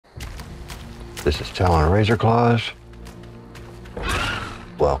This is Talon Razor Claws.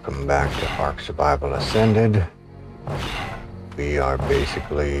 Welcome back to Ark Survival Ascended. We are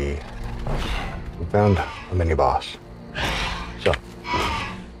basically... we found a mini-boss. So,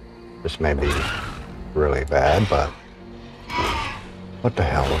 this may be really bad, but what the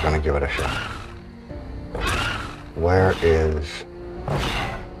hell, we're gonna give it a shot. Where is...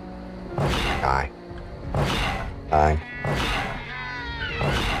 guy? Hi.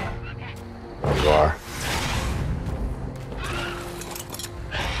 There you are.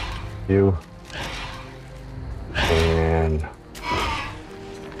 You. And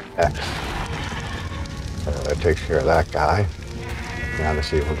X. That takes care of that guy. Now to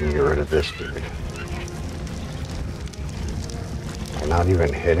see if we can get rid of this dude. I'm not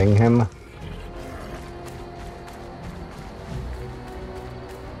even hitting him.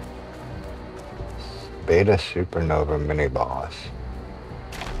 Beta Supernova mini boss.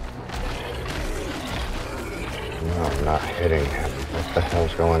 No, I'm not hitting him. What the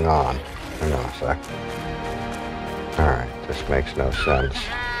hell's going on? Hang on a sec. Alright, this makes no sense.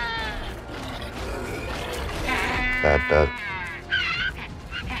 That does...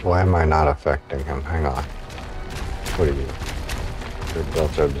 why am I not affecting him? Hang on. What are you? You're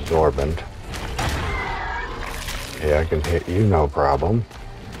built absorbent. Yeah, I can hit you, no problem.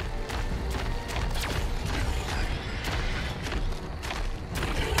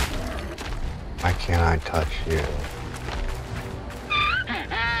 Why can't I touch you?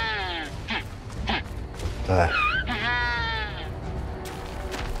 What?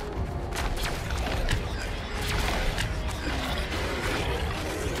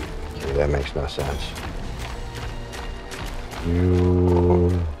 Okay, that makes no sense. You...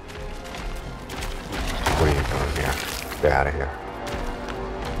 what are you doing here? Get out of here.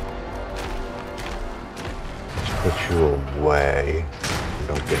 Let's put you away.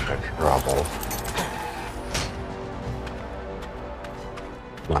 Don't get in trouble.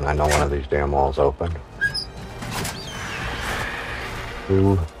 Come on, I know one of these damn walls open.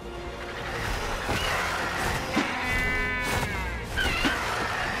 Two.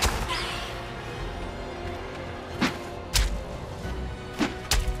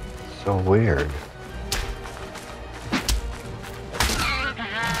 So weird.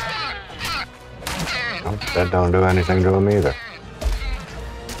 Nope, that don't do anything to him either.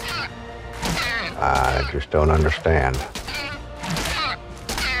 I just don't understand.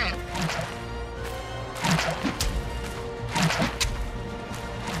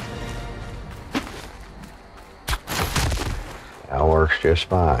 That works just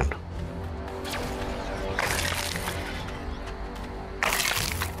fine.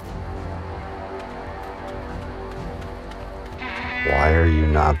 Why are you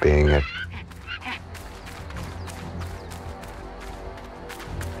not being a...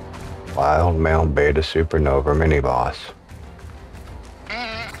 wild male beta supernova mini boss?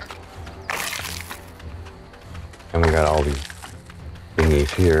 And we got all these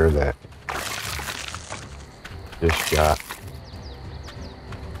thingies here that just got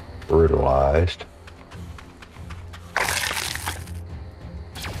brutalized.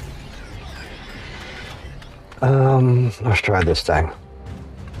 Let's try this thing.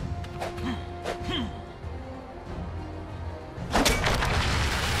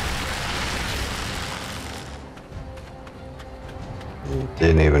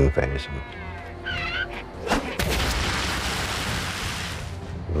 Didn't even phase him.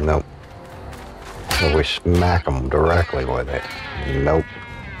 Nope. So we smack him directly with it. Nope.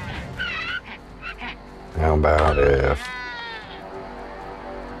 How about if...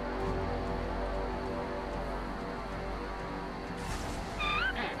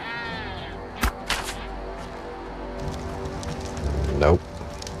 nope.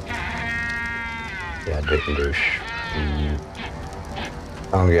 Yeah, didn't do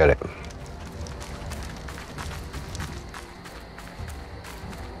I don't get it.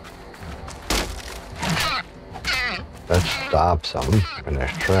 That stops him in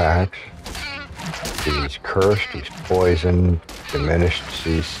his tracks. He's cursed, he's poisoned, diminished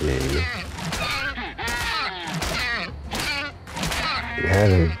CC. He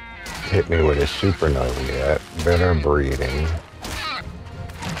hasn't hit me with his supernova yet. Better breeding.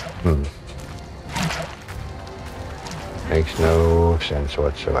 Makes no sense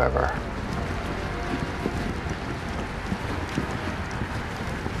whatsoever.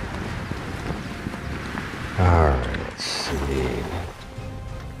 Alright, let's see.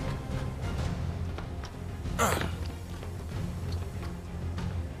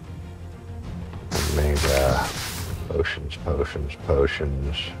 Made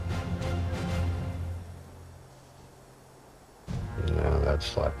potions. No, that's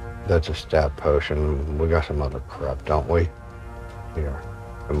that's like, that's a stat potion. We got some other crap, don't we? Here.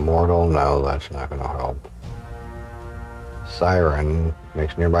 Immortal? No, that's not gonna help. Siren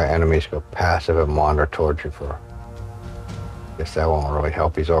makes nearby enemies go passive and wander towards you for... Guess that won't really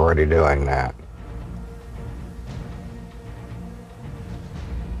help. He's already doing that.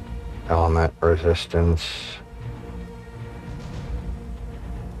 Element resistance.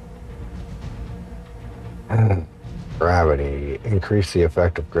 Gravity. Increase the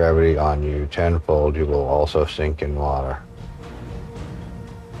effect of gravity on you tenfold. You will also sink in water.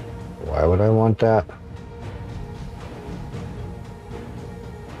 Why would I want that?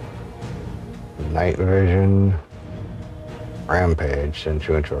 Night vision. Rampage. Sends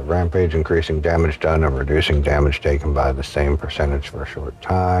you into a rampage, increasing damage done and reducing damage taken by the same percentage for a short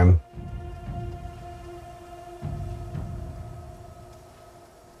time.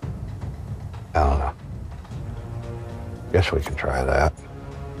 I don't know. Guess we can try that.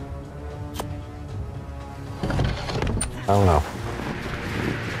 I don't know.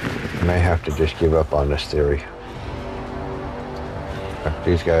 I may have to just give up on this theory.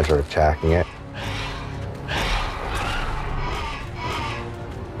 These guys are attacking it.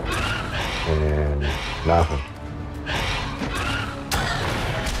 And nothing.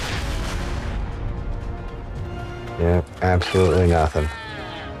 Yep, absolutely nothing.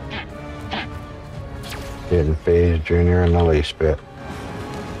 Didn't phase Junior in the least bit.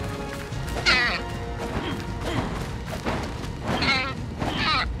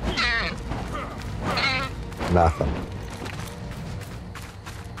 Nothing.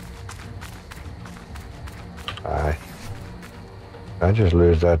 I just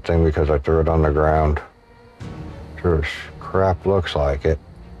lose that thing because I threw it on the ground. Sure as crap looks like it.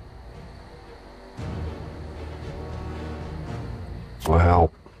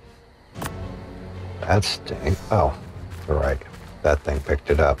 Well, that stinks. Oh, you're right. That thing picked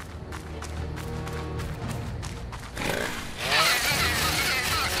it up.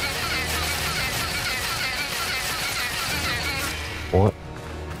 What?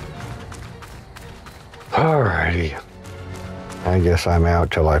 Alrighty. I guess I'm out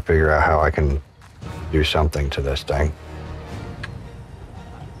till I figure out how I can do something to this thing.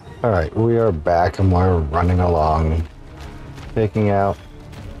 Alright, we are back and we're running along, taking out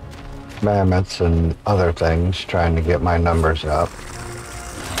mammoths and other things, trying to get my numbers up.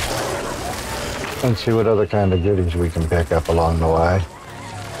 And see what other kind of goodies we can pick up along the way.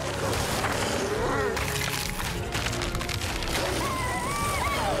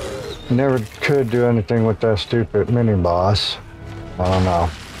 Never could do anything with that stupid mini boss. I don't know.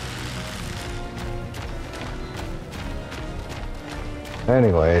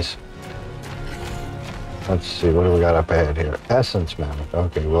 Anyways, let's see, what do we got up ahead here? Essence Mammoth.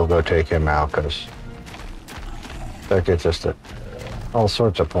 Okay, we'll go take him out because that gets us to all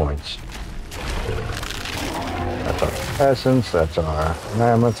sorts of points. That's our Essence, that's our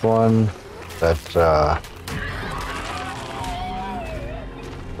Mammoth one, that's,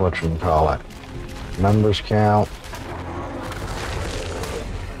 whatchamacallit, numbers count.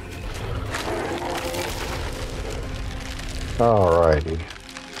 Alrighty.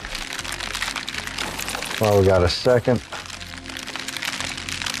 Well, we got a second.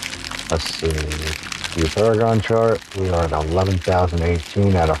 Let's see. The Paragon chart. We are at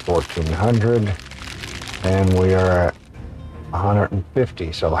 11,018 out of 1,400. And we are at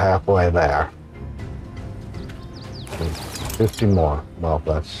 150, so halfway there. 50 more. Well,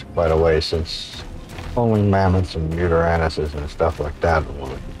 that's quite a way since only mammoths and uterannuses and stuff like that will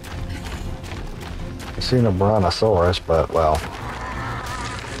work. I've seen a brontosaurus, but, well,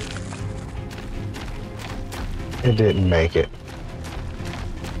 it didn't make it.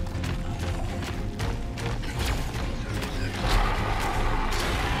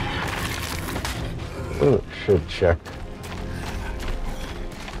 Ooh, should check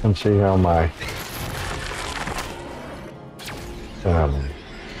and see how my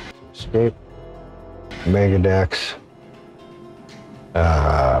escape, Megadex,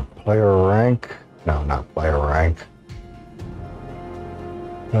 player rank. No, not player rank.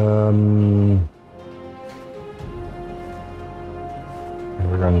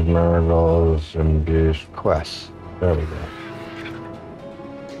 Everyone's miracles and abuse quests. There we go.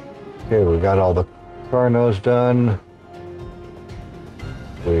 Okay, we got all the Carnos done.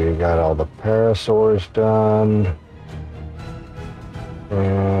 We got all the Parasaurs done.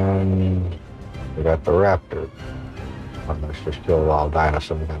 And we got the Raptor. Let's just kill a wild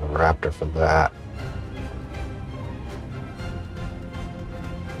dinosaur. We got a Raptor for that.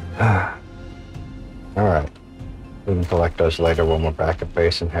 Alright. We can collect those later when we're back at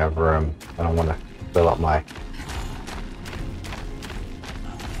base and have room. I don't want to fill up my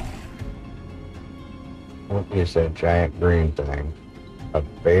What is that giant green thing? A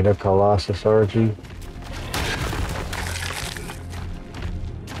beta colossus orgy?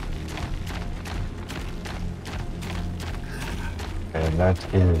 And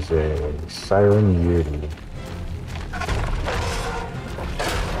that is a siren beauty.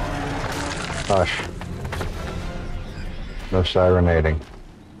 Hush. No sirenating.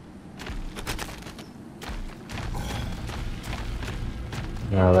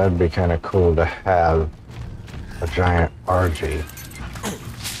 Now that'd be kind of cool to have a giant RG.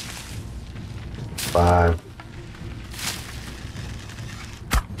 5.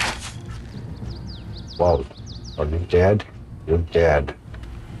 Whoa. Are you dead? You're dead.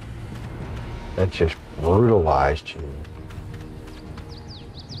 That just brutalized you.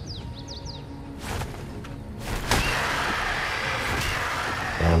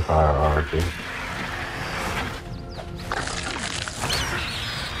 Vampire RG.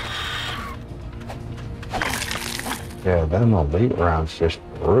 Yeah, them elite rounds just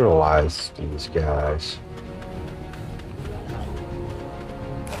brutalized these guys.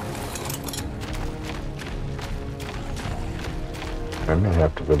 I may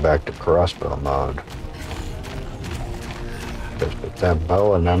have to go back to crossbow mode. Just with that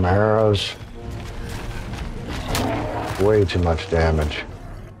bow and them arrows, way too much damage.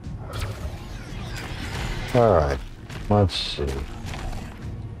 Alright, let's see.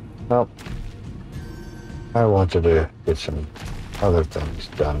 Well, I wanted to get some other things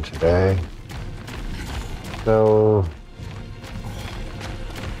done today. So,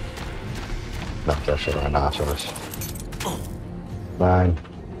 no, that's a rhinoceros. 9.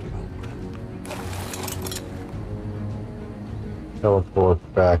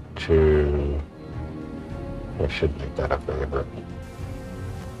 Teleport back to... I should make that a favorite.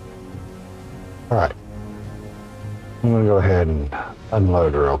 Alright. I'm gonna go ahead and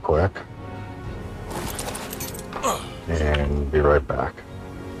unload real quick. And be right back.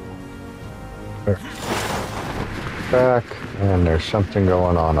 Back, and there's something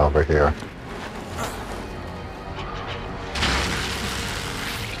going on over here.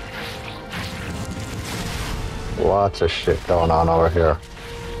 Lots of shit going on over here.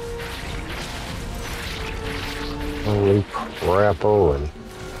 Holy crap-o-ly.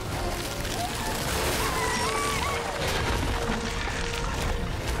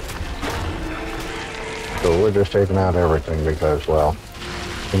 So we're just taking out everything because, well,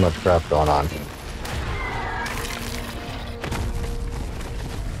 too much crap going on.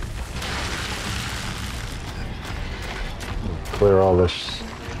 Clear all this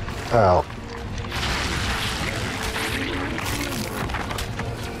out.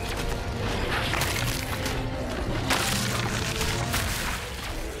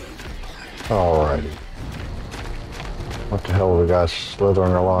 Alrighty. What the hell we got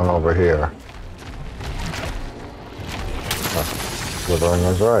slithering along over here? Slithering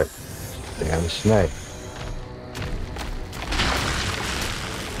is right. Damn snake.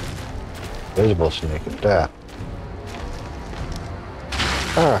 Visible snake at that.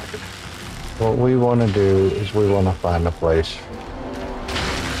 Alright. What we want to do is we want to find a place,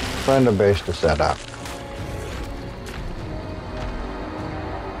 find a base to set up.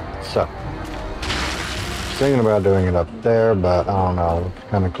 So, thinking about doing it up there, but I don't know,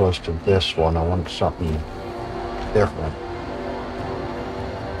 kind of close to this one. I want something different.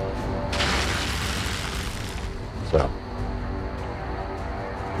 So,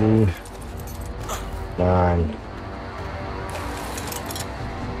 9.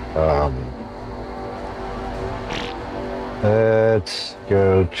 Let's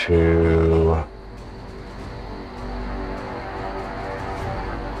go to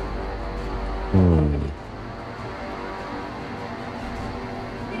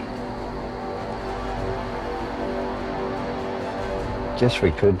guess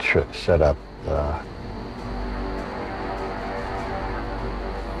we could set up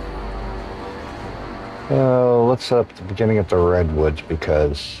let's set up the beginning at the redwoods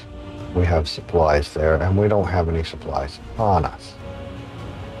because we have supplies there and we don't have any supplies on us.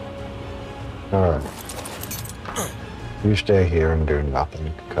 Alright. You stay here and do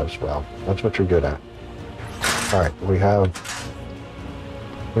nothing because, well, that's what you're good at. Alright, we have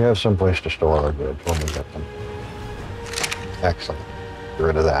some place to store our goods when we get them. Excellent. Get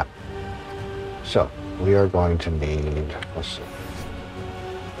rid of that. So, we are going to need, let's see.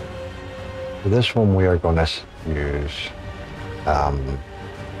 For this one we are going to use,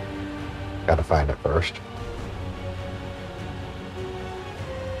 gotta find it first.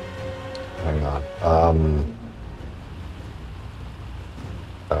 Hang on.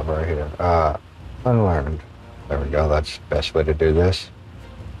 Right here. Unlearned. There we go. That's the best way to do this.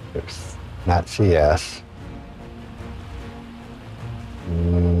 It's not CS.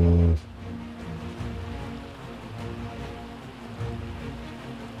 Mm.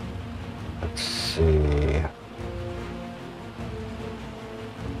 Let's see.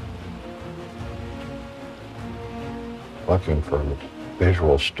 Looking for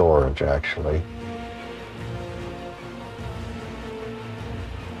visual storage, actually.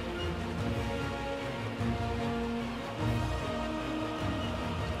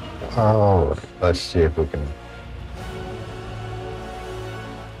 Oh, let's see if we can.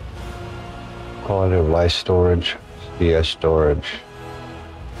 Quality of life storage, DS storage.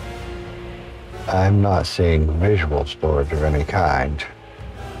 I'm not seeing visual storage of any kind.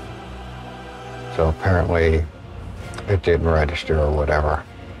 So apparently it didn't register or whatever.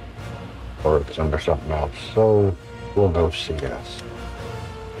 Or it's under something else. So we'll go CS.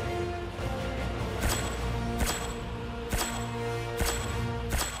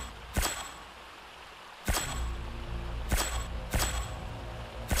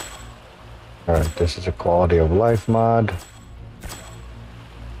 Alright, this is a quality of life mod.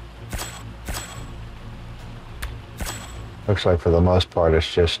 Looks like for the most part it's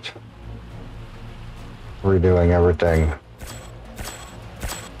just redoing everything.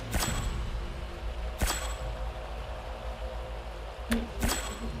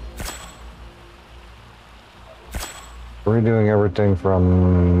 Redoing everything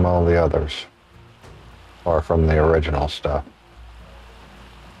from all the others. Or from the original stuff.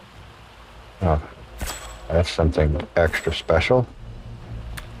 Oh, that's something extra special.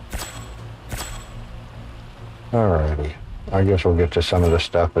 Alrighty. I guess we'll get to some of the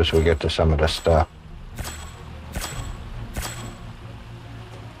stuff as we get to some of the stuff.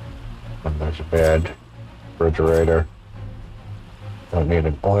 And there's a bed, refrigerator. Don't need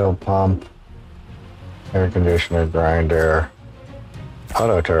an oil pump. Air conditioner, grinder.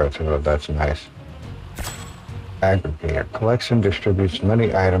 Auto turret, that's nice. Aggregator collects and distributes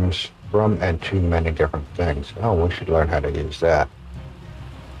many items from and to many different things. Oh, we should learn how to use that.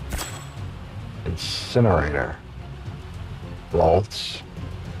 Incinerator. Vaults.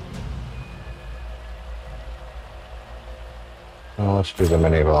 Well, let's do the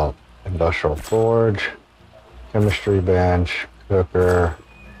mini vault. Industrial forge. Chemistry bench. Cooker.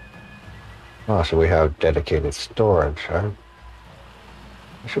 Oh, so we have dedicated storage. I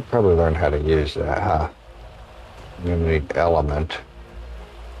should probably learn how to use that, huh? You need element.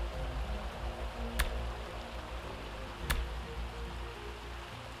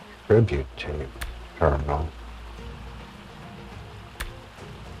 Tribute tape terminal.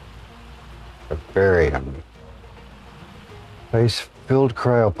 Aquarium. Place filled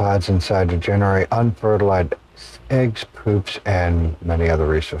cryopods inside to generate unfertilized eggs, poops, and many other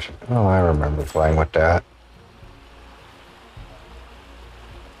resources. Oh, I remember playing with that.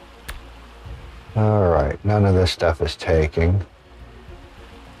 Alright, none of this stuff is taking.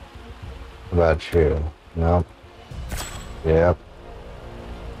 What about you? Nope. Yep.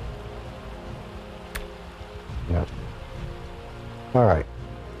 Yep. Alright.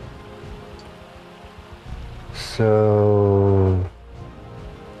 So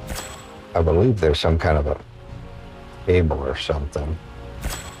I believe there's some kind of a cable or something.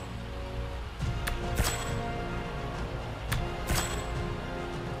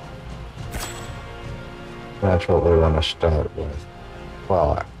 That's what we want to start with.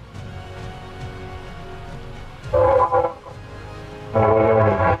 Well,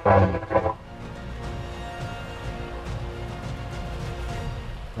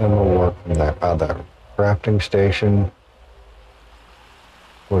 and we'll work from that other crafting station.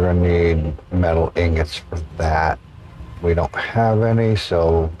 We're gonna need metal ingots for that. We don't have any,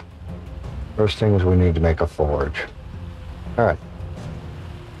 so first thing is we need to make a forge. All right,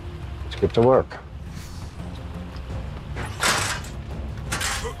 let's get to work.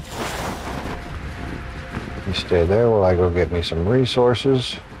 You stay there while I go get me some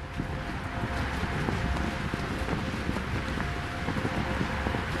resources.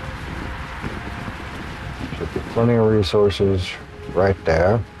 Should be plenty of resources right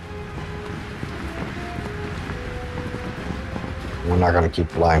there. We're not going to keep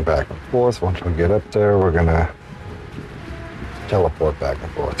flying back and forth. Once we get up there, we're going to teleport back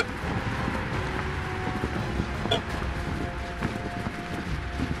and forth.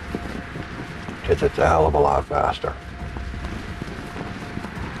 Because it's a hell of a lot faster.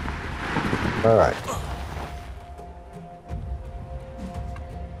 All right.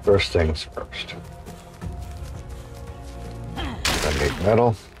 First things first. I need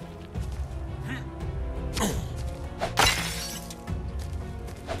metal.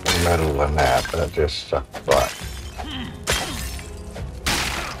 More metal than that just sucks butt.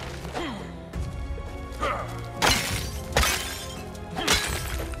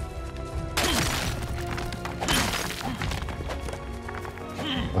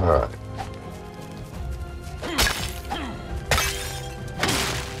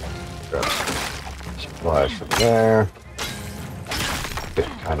 Grab some supplies from there.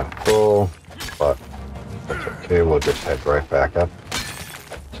 Getting kind of full, but that's okay. We'll just head right back up.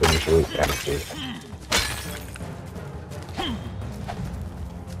 So usually empty.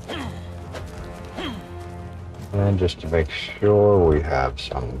 And just to make sure we have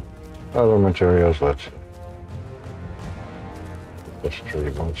some other materials, let's this tree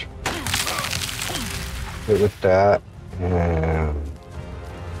bunch. Hit with that, and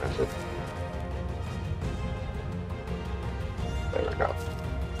that's it. There we go.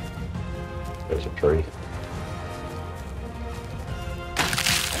 There's a tree.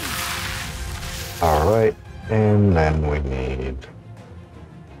 All right, and then we need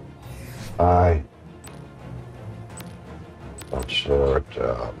some sort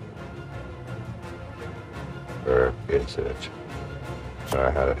of, where is it? I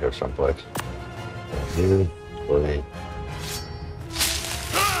had it here someplace. Here, wait.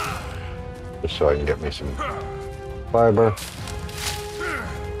 Just so I can get me some fiber.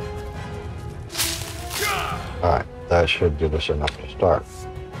 Alright, that should give us enough to start.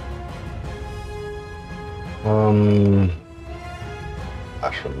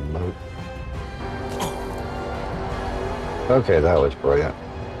 Flash remote. Okay, that was brilliant.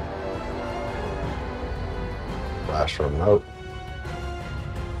 Flash remote.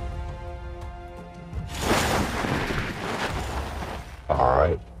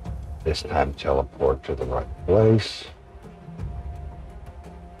 Alright, this time teleport to the right place.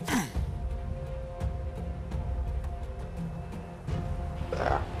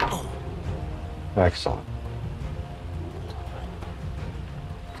 There. Excellent.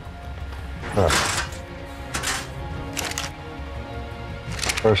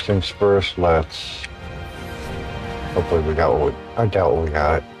 First things first, let's, hopefully we got what we, I doubt we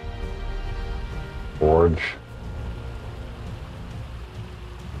got it. Forge.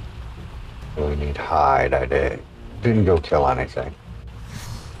 We need hide. I didn't go kill anything.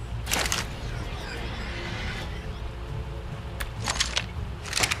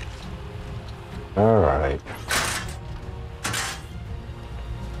 All right.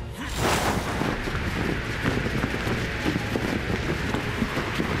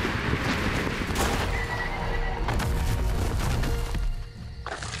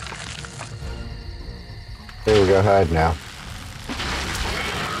 Here we go, hide now.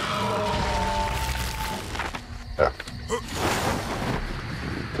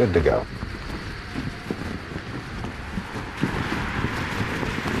 Good to go.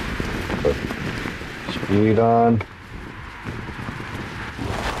 Put speed on.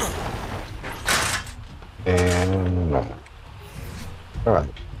 And no. Alright.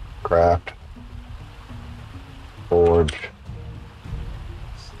 Craft. Forge.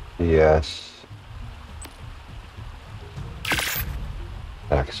 Yes.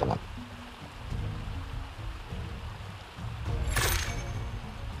 Excellent.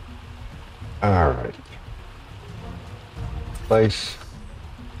 All right. Place.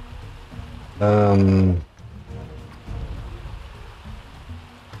 All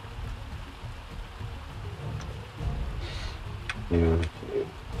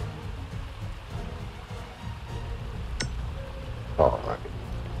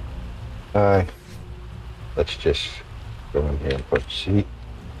right. Let's just go in here and put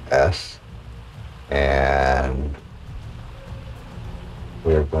CS, and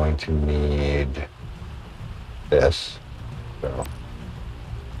we're going to need this. So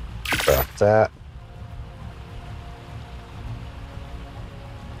craft that.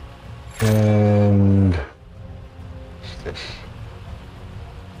 And what's this?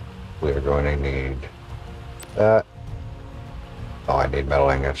 We're going to need that. Oh, I need metal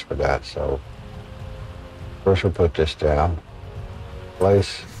ingots for that, so first we'll put this down.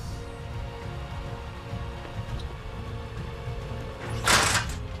 Place.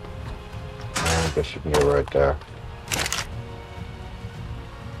 I guess you can go right there.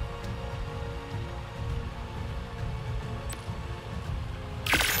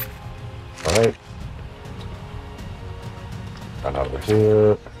 Alright. Run over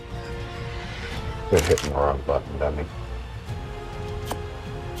here. Quit hitting the wrong button, dummy.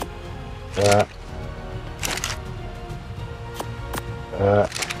 That.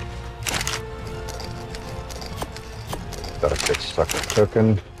 Gotta get stuck with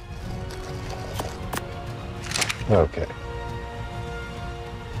cooking. Okay.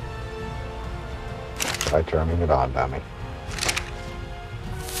 Try turning it on, dummy.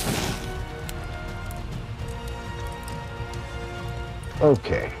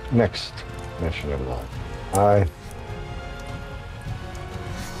 Okay, next mission in line.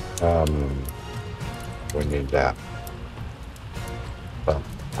 We need that. Well,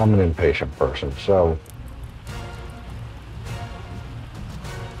 I'm an impatient person, so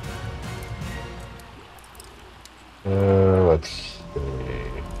let's see.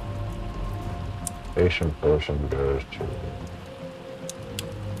 Patient person goes to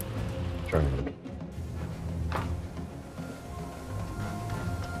turn.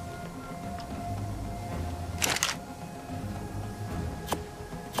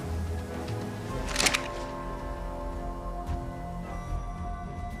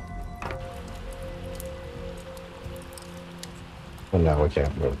 Well, now we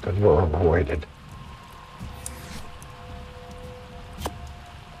can't move because we're avoided.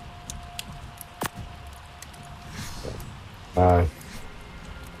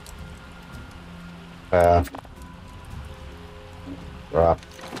 Drop.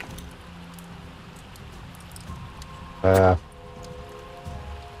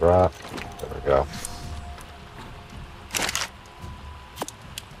 Drop. There we go.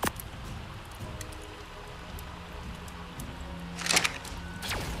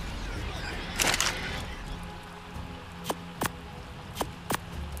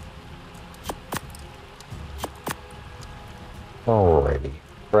 Alrighty.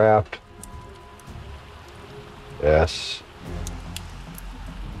 Craft. Yes.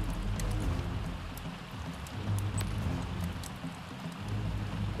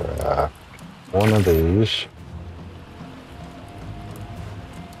 Craft one of these.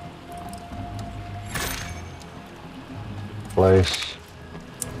 Place.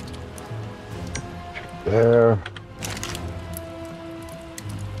 There.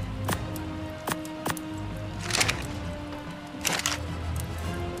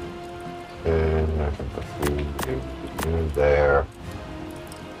 And I can put food there.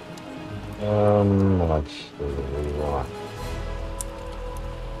 Let's see what we want.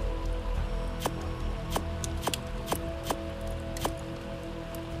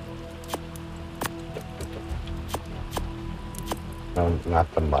 No, not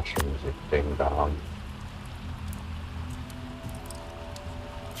the mushrooms, ding dong.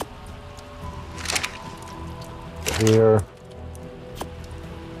 Here.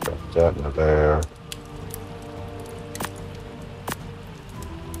 Got that in there.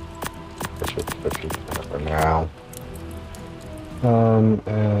 For now.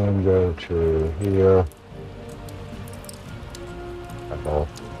 And go to here. Apple.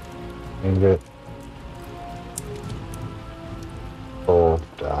 Ingot. Full.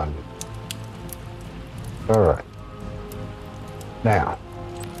 Done. Alright. Now,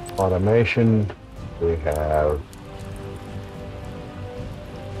 automation. We have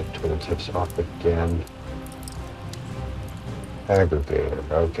the tooltips off again.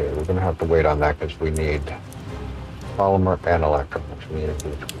 Aggregator. Okay, we're going to have to wait on that because we need polymer and electronics, which we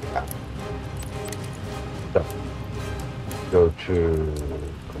have. So, go to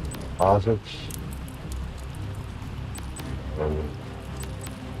composites. And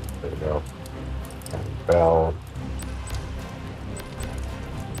there we go. And bell.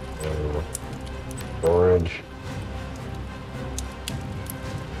 And storage.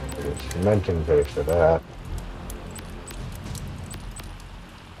 There's cementing base for that.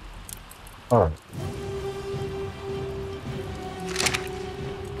 Alright.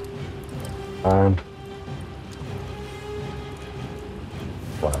 And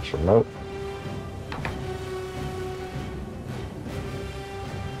flash remote.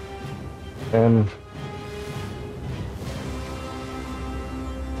 And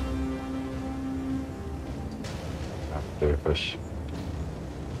doofus.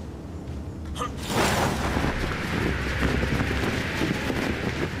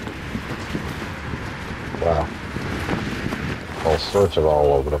 Wow. All sorts of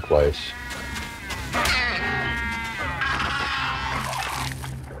all over the place.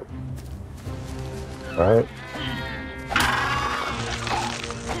 Right?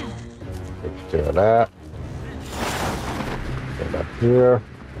 Let's do that. Get up here.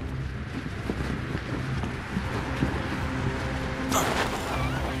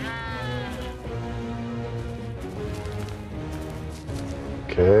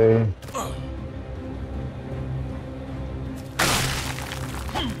 Okay.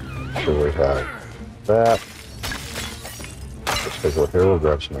 Sure we have that. Let's go here. We'll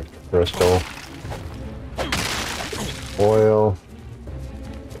grab some extra crystal. Oil.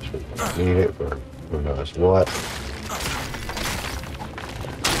 Guess we don't need it for who knows what.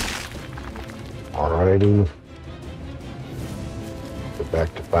 Alrighty. Get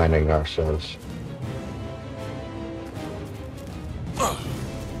back to finding ourselves.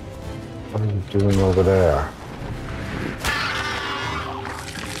 What are you doing over there?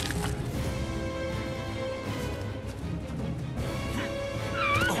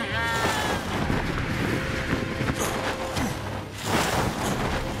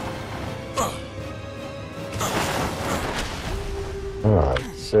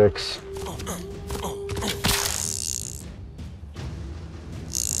 6.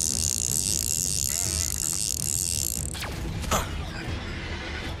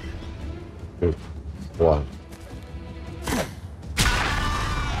 Two, 1.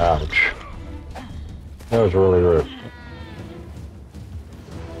 Ouch. That was really rude.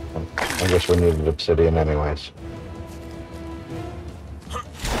 I guess we needed obsidian anyways.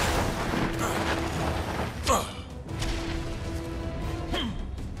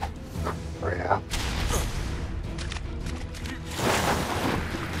 Oh yeah.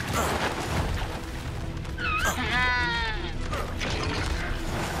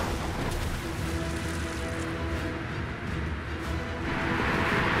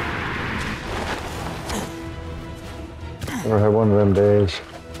 I had one of them days.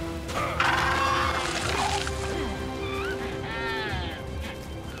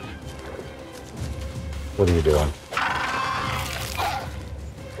 What are you doing?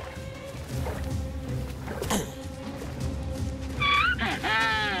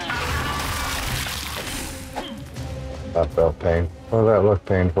 That felt pain. Oh, that looked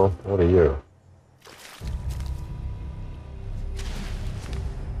painful. What are you?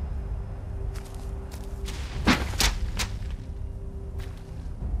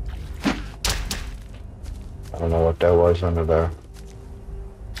 I don't know what that was under there.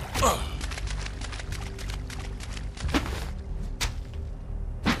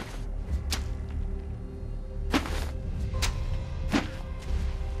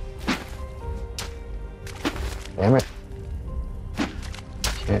 Damn it.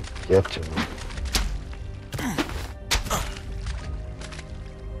 Can't get to him.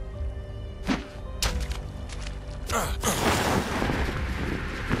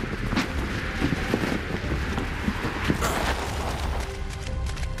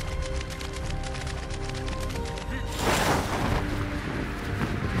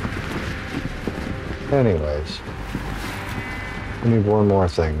 Anyways, we need one more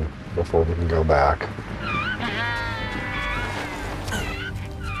thing before we can go back.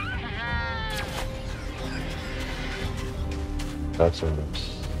 That's an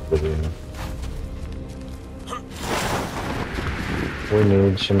obsidian. We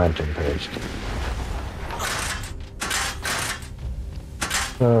need cementing paste.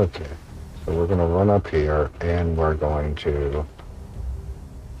 Okay, so we're going to run up here and we're going to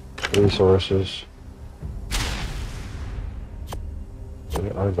resources. We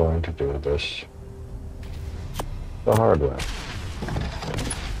are going to do this the hard way.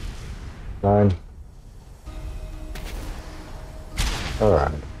 9. All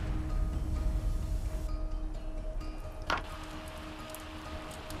right.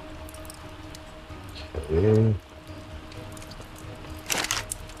 Okay.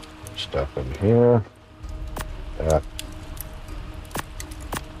 Stuff in here. That.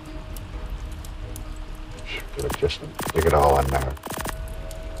 Should just dig it all in there.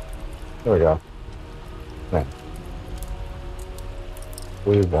 There we go. Now,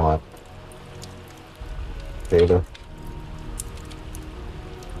 we want data.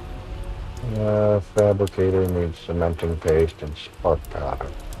 Fabricator needs cementing paste and spark powder.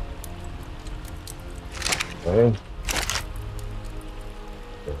 Okay.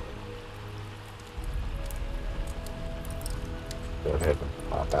 Go ahead and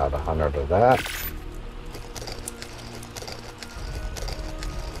pop out 100 of that.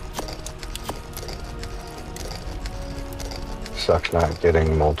 Sucks not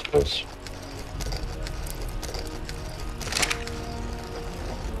getting multiples.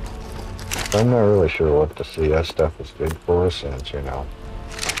 I'm not really sure what the CS stuff is good for, since, you know,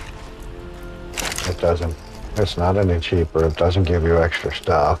 it's not any cheaper, it doesn't give you extra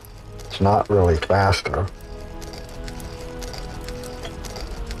stuff, it's not really faster.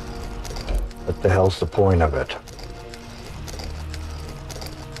 What the hell's the point of it?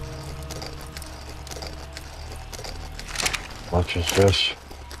 Much as this.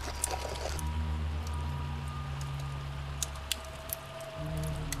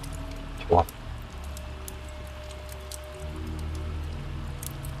 What?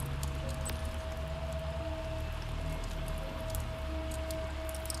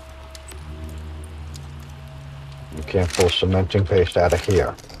 You can't pull cementing paste out of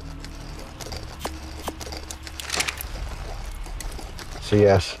here.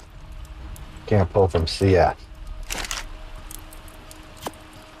 CS. Can't pull from CS.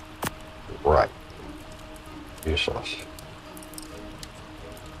 Right. Useless.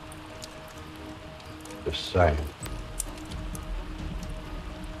 Just saying.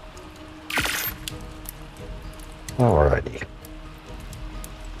 Alrighty.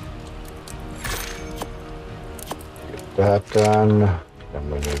 Get that done. Then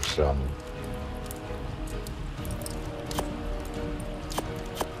we need some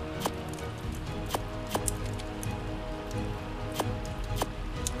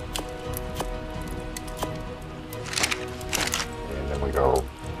and then we go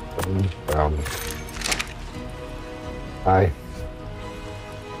from high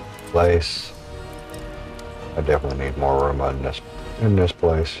place. I definitely need more room in this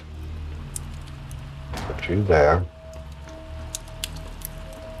place. Put you there.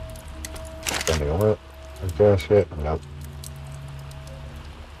 Any oil? I guess it. Nope.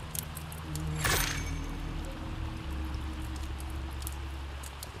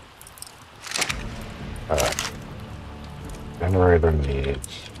 Alright. Generator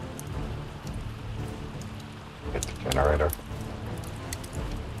needs. Get the generator.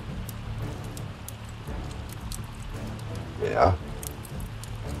 Yeah.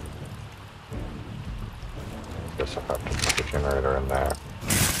 Guess I'll have to put the generator in there.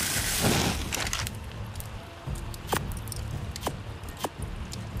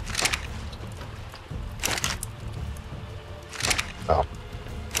 Oh.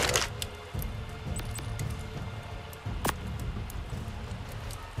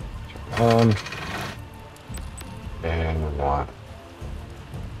 On. And we want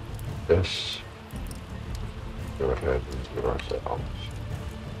this. Go ahead and do ourselves.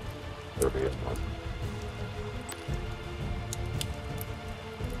 30th one.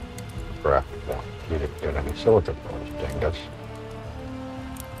 Crap, no. You didn't get any silicon parts, dang us.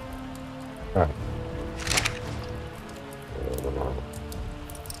 Alright.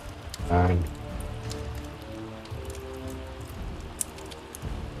 9.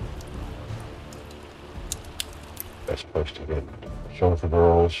 Best place to get silicon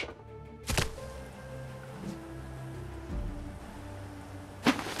rolls.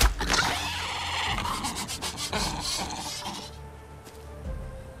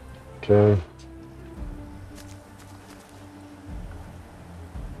 Okay.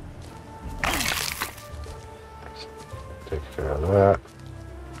 Take care of that.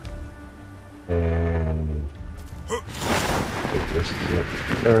 And is this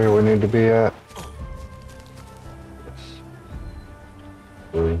the area we need to be at? Yes.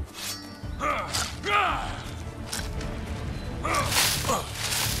 3.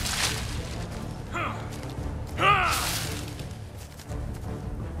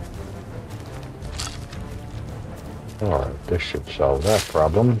 Alright, this should solve that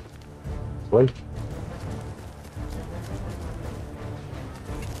problem. Wait.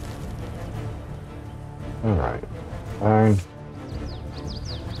 Alright, fine.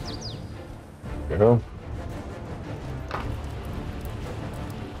 There we go.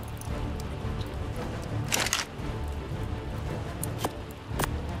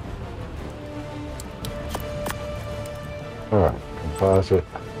 Alright, composite.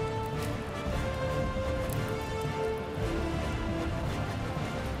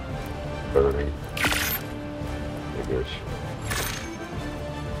 Figures.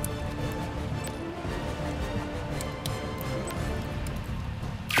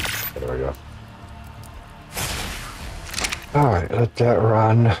 There we go. Alright, let that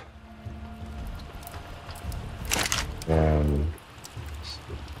run. And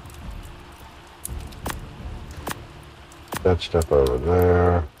that stuff over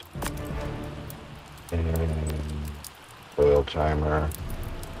there. And oil timer.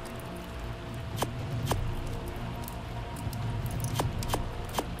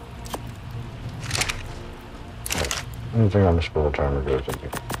 Anything on the spool timer goes in here.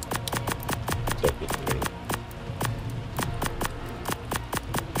 Except it's me.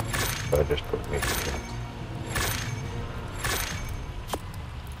 So I just put me in here.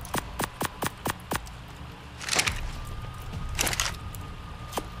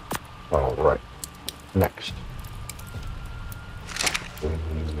 All right. Next. We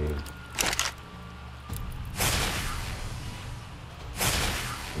need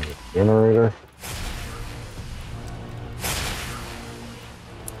a generator.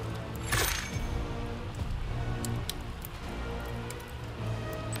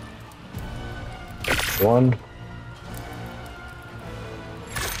 One.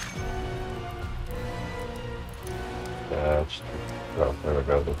 That's, oh, there we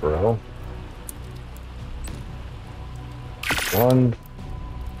go, the grill. One.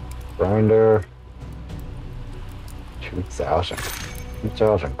 Grinder. 2,000.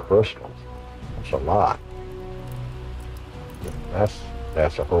 2,000 crystals. That's a lot.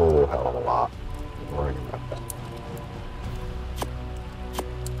 That's a whole hell of a lot. I'm worrying about that.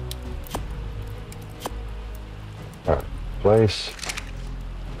 Alright, place.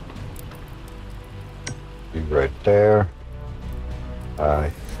 You right there.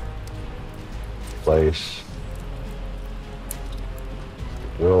 I place.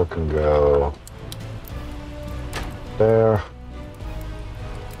 Wheel can go there.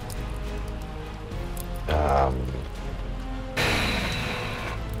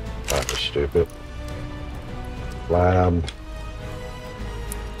 That was stupid. Lab.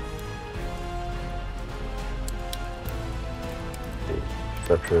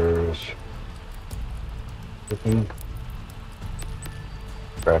 Structures. Cooking.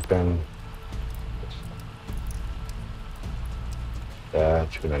 Crafting.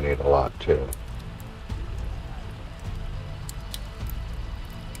 That's gonna need a lot too.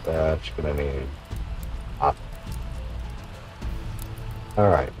 That's gonna need up. All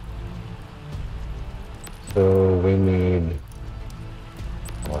right. So we need.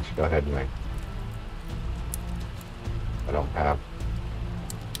 Let's go ahead and make. I don't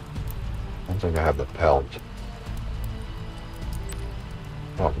think I have the pelt.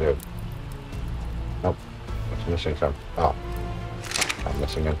 Oh, dude. Nope. It's missing some. Oh. I'm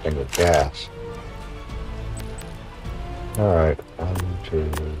missing anything with gas. Alright. 1, 2,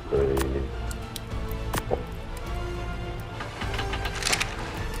 3, 4.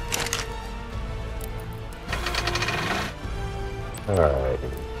 Alright.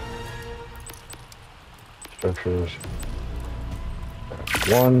 Structures. That's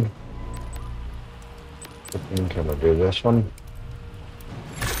 1. Can we do this one?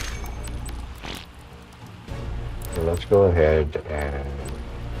 So let's go ahead and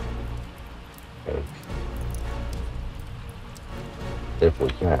take, if we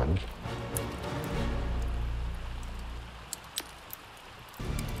can,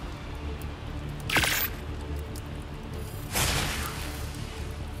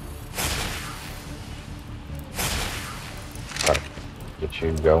 get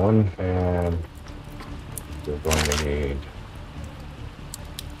you going, and we're going to need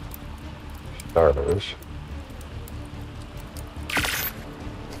starters.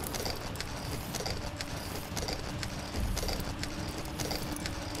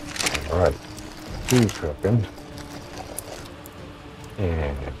 Alright, 2 cooking.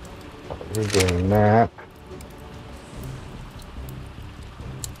 And while we're doing that,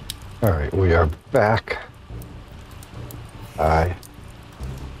 alright, we are back.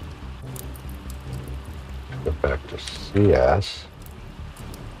 Go back to CS.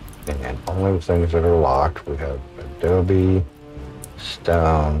 And only the things that are locked, we have Adobe,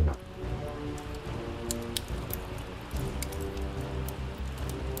 Stone,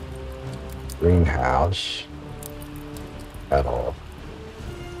 Greenhouse, Metal,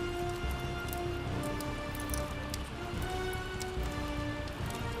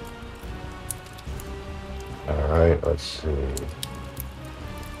 alright, let's see,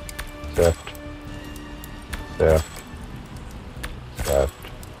 Theft, Theft, Theft,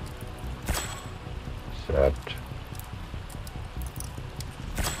 Theft,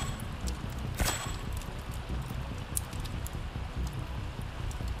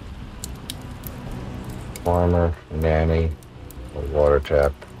 Farmer, Nanny, water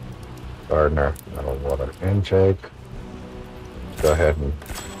tap, Gardener, metal water intake. Let's go ahead and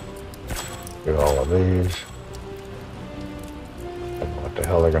do all of these. I don't know what the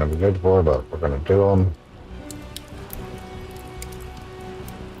hell they're going to be good for, but we're going to do them.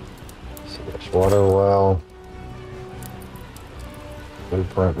 See this water well,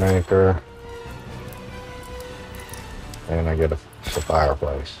 blueprint maker, and I get a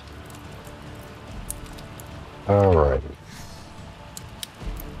fireplace. Alrighty.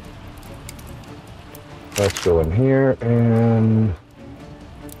 Let's go in here and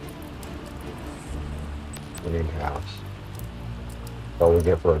greenhouse. All we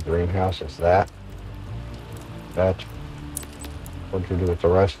get for a greenhouse is that. That's what you do with the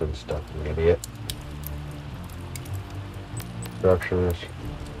rest of the stuff, you idiot. Structures.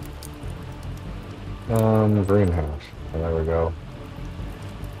 Greenhouse. And there we go.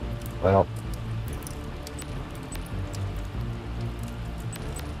 Well.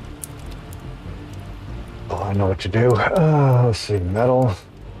 Oh, I know what to do. Let's see, metal.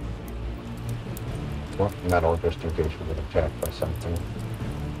 Well, metal, just in case we get attacked by something.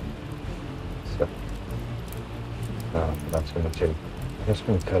 So, that's going to take. I'm just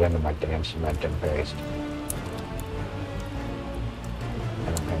going to cut into my damn cement and paste.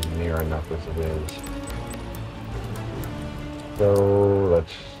 I don't have near enough as it is. So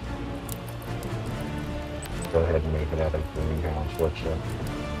let's go ahead and make it out of greenhouse.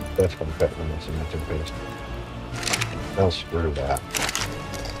 That's going to cut into my cement and paste. They'll screw that.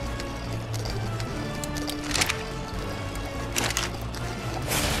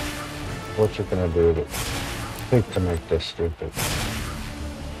 What you're gonna do to make this stupid?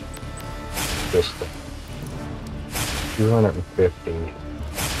 system. 250.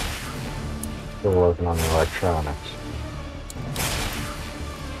 Still working on the electronics.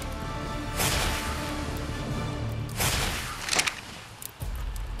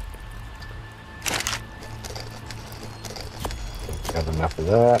 Got enough of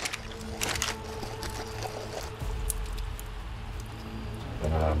that.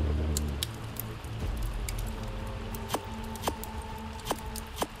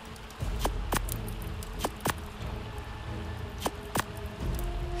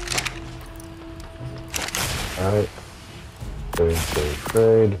 Alright.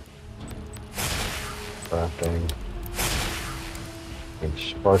 Trade. Crafting.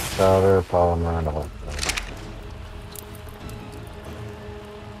 Spark powder, polymer, and all that.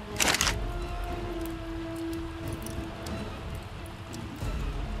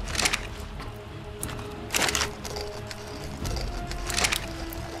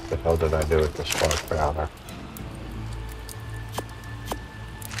 What the hell did I do with the spark powder?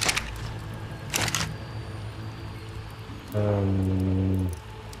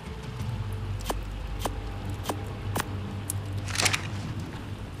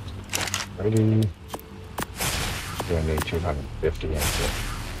 Ready? I need 250 into it.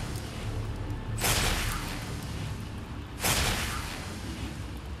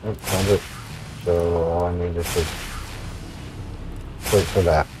 Yep, found it. So all I need is to wait for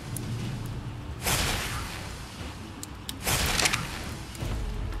that.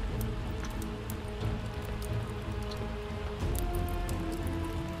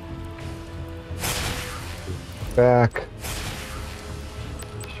 Back.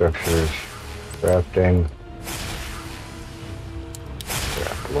 Structures. Crafting.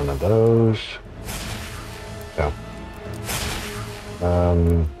 Craft one of those. No.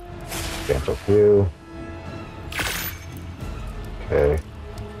 Cancel few. Okay.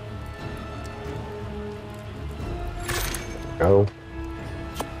 Go.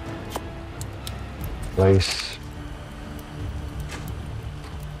 Place.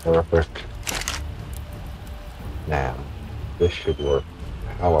 Perfect. Now, this should work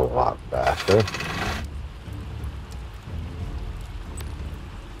a hell of a lot faster.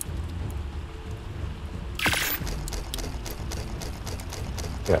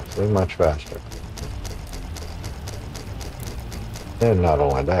 Yeah, see, much faster. And not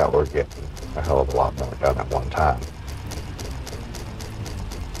only that, we're getting a hell of a lot more done at one time.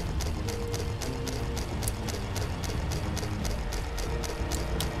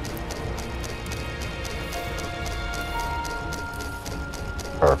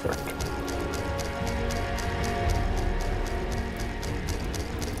 Perfect.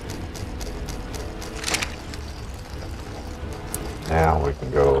 Now we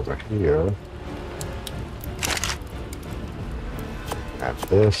can go over here. Grab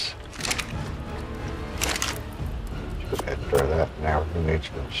this. Go ahead and throw that. Now we need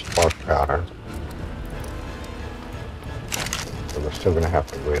some spark powder. So we're still going to have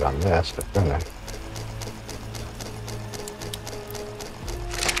to wait on this to finish.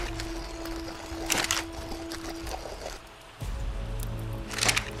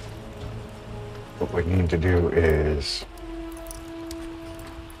 What we need to do is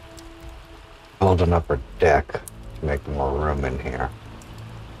build an upper deck to make more room in here.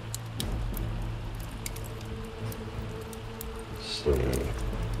 Let's see.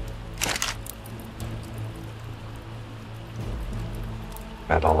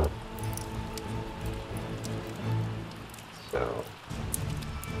 Metal. So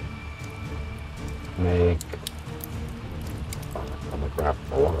make on the grab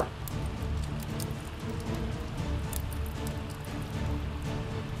floor.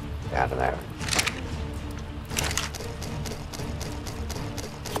 Out of there.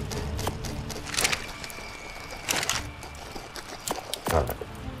 All right.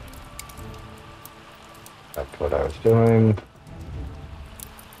 That's what I was doing.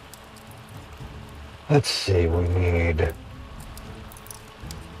 Let's see, we need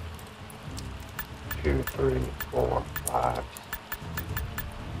 2, 3, 4, 5,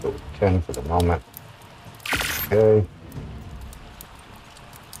 10 for the moment. Okay.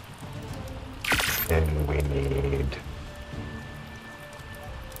 And we need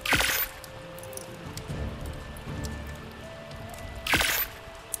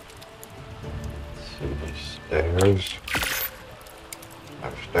stairs.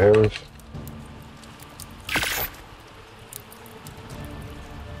 Stairs.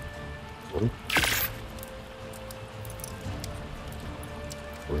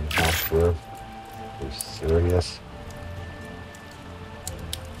 Greenhouse roof. Are you serious?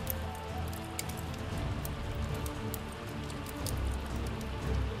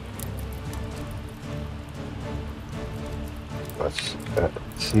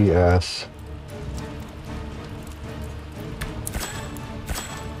 CS.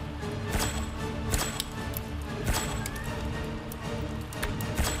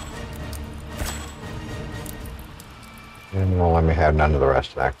 And it won't let me have none of the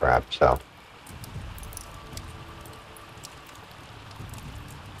rest of that crap, so.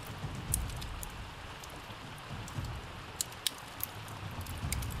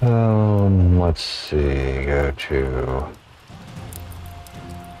 Let's see, go to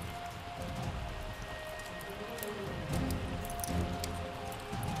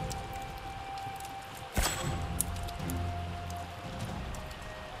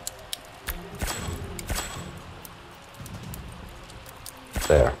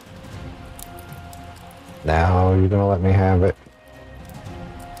there. Now you're gonna let me have it.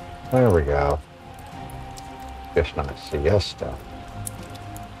 There we go. Just not CS stuff.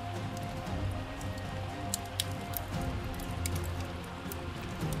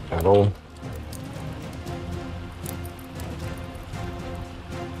 Metal.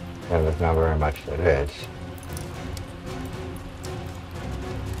 Yeah, there's not very much that is.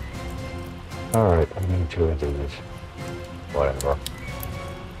 Alright, I need 2 of these. Whatever.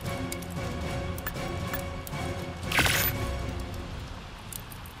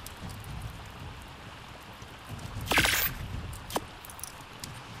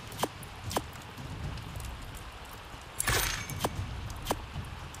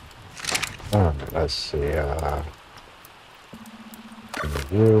 Alright, let's see,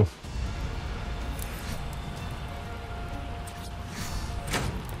 review.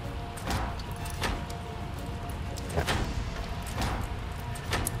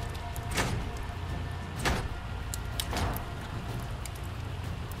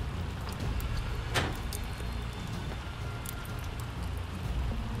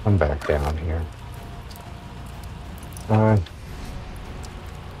 I'm back down here. Alright.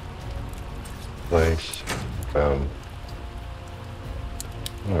 Place. Boom.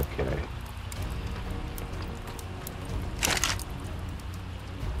 Okay.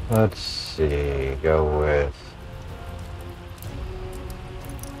 Let's see. Go with.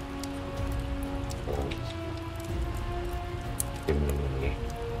 Give me.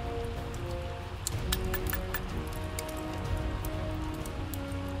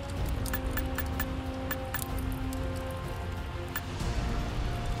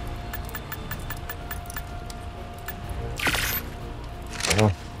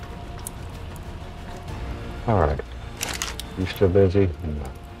 Alright. You still busy? No.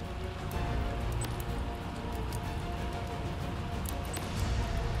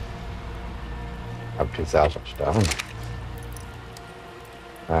 Up 2,000 stone.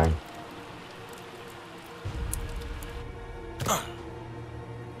 Bang.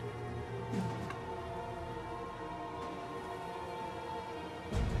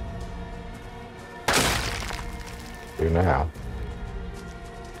 Do now.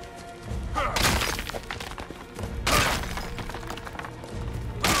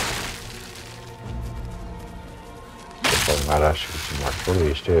 Might actually some more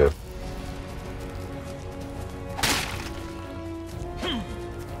trees too.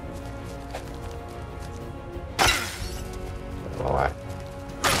 Alright.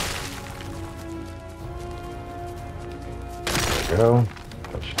 There we go.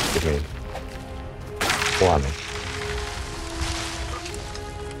 Let's just give me plumbing.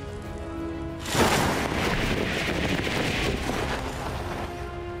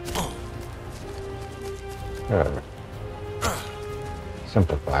 Alright.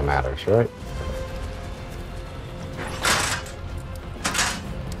 Simplify matters, right?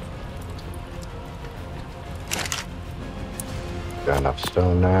 Got enough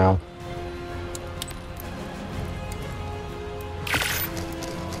stone now.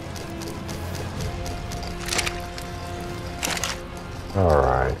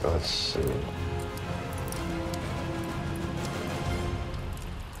 Alright, let's see.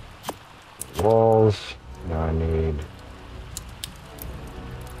 Walls. Now I need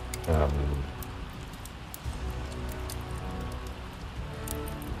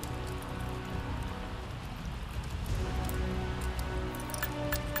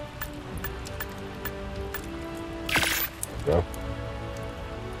go.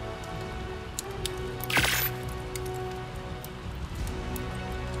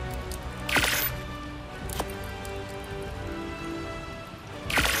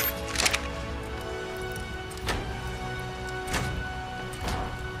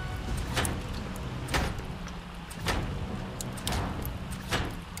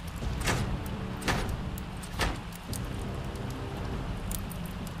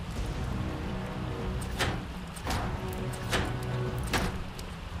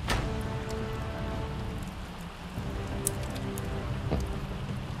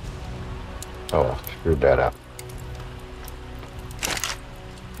 Oh, screwed that up.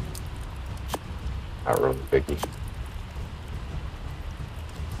 Not really biggie.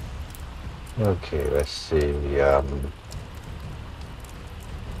 Okay, let's see.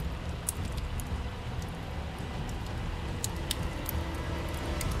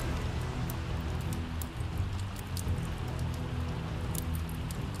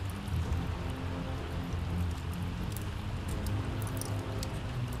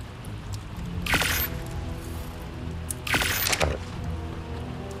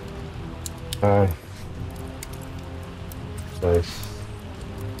 Place.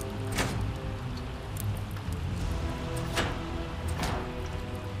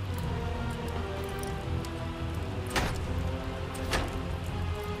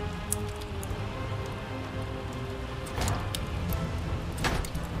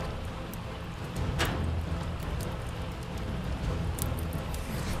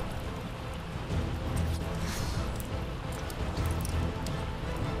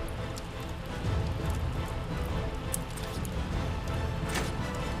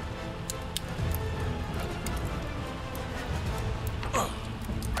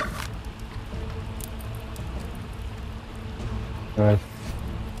 Right.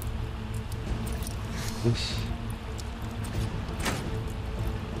 This.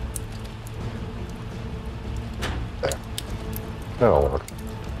 There. That'll work.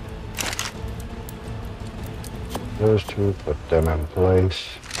 Those two, put them in place.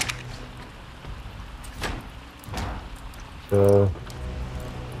 So,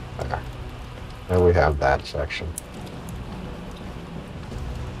 there we have that section.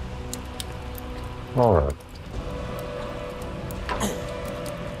 Alright.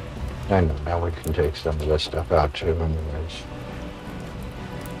 I know, now we can take some of this stuff out too, anyways.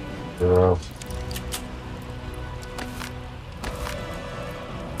 0.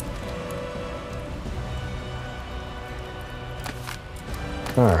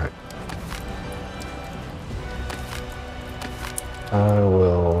 Alright.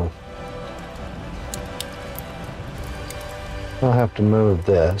 I'll have to move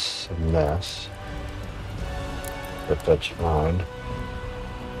this and this, but that's fine.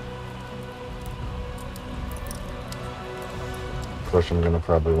 Of course, I'm going to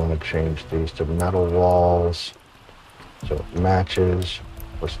probably want to change these to metal walls so it matches,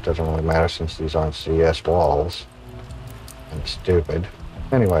 which doesn't really matter since these aren't CS walls. And stupid.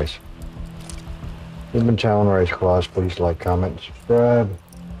 Anyways, you've been Talon Race Claws. Please like, comment, subscribe,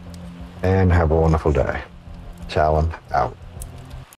 and have a wonderful day. Talon out.